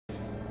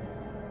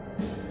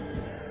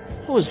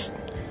was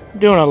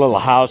doing a little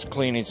house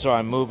cleaning, so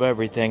I move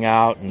everything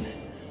out, and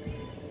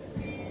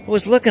I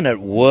was looking at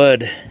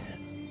wood.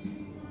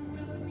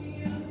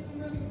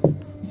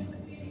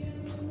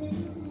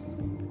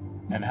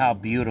 And how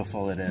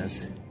beautiful it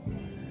is.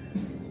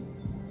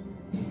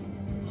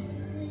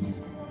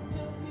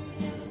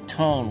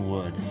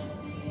 Tonewood.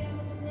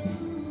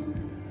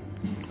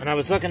 And I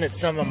was looking at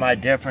some of my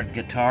different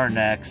guitar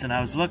necks, and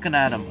I was looking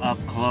at them up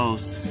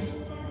close.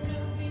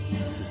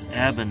 This is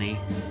ebony.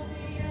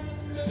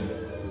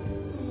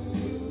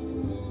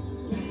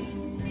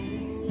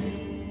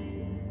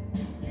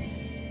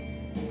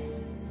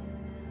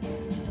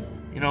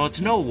 You know,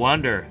 it's no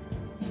wonder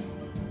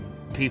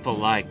people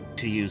like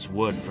to use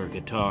wood for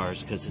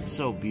guitars, because it's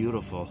so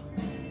beautiful.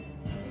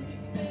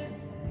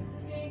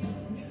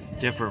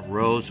 Different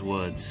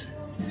rosewoods.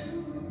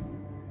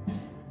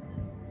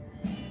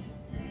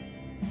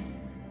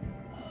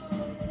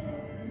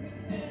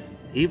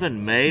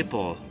 Even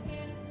maple.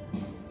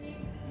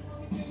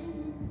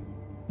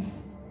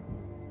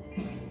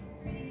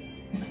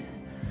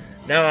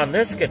 Now on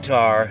this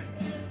guitar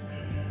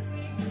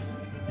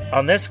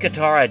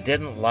I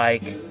didn't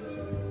like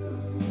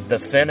the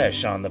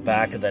finish on the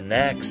back of the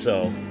neck,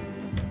 so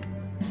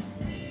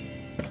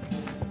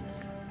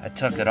I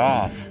took it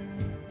off.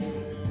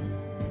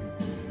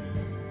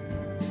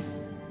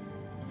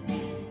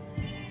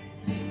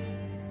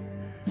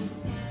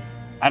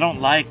 I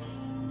don't like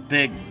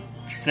big,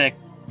 thick,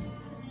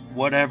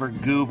 whatever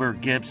goober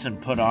Gibson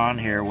put on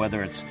here,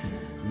 whether it's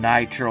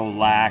nitro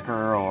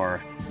lacquer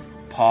or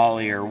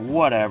poly or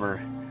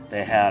whatever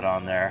they had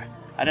on there.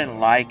 I didn't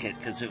like it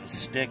because it was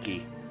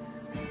sticky.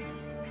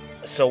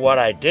 So what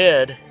I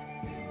did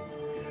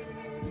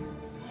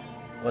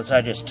was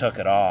I just took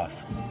it off.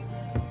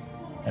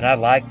 And I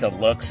like the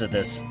looks of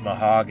this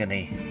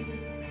mahogany.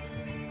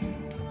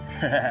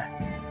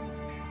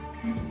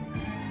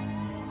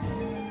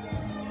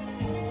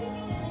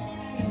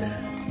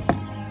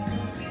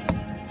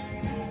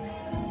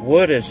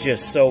 Wood is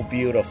just so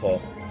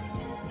beautiful.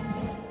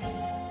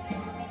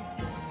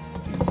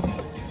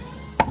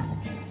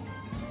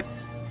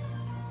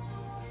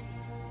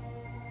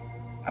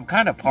 I'm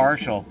kind of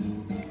partial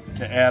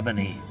to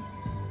ebony,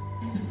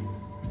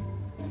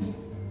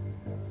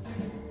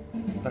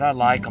 but I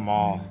like them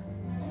all.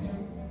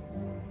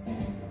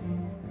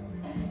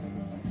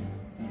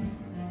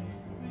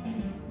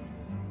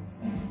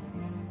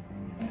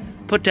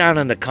 Put down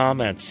in the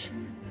comments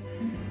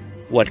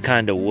what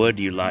kind of wood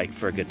you like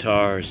for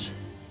guitars,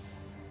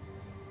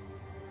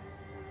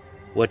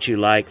 what you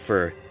like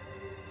for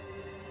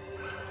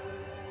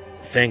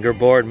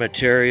fingerboard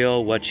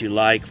material, what you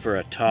like for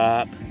a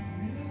top.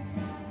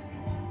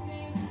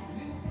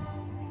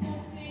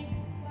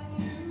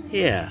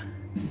 Yeah,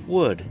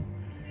 wood.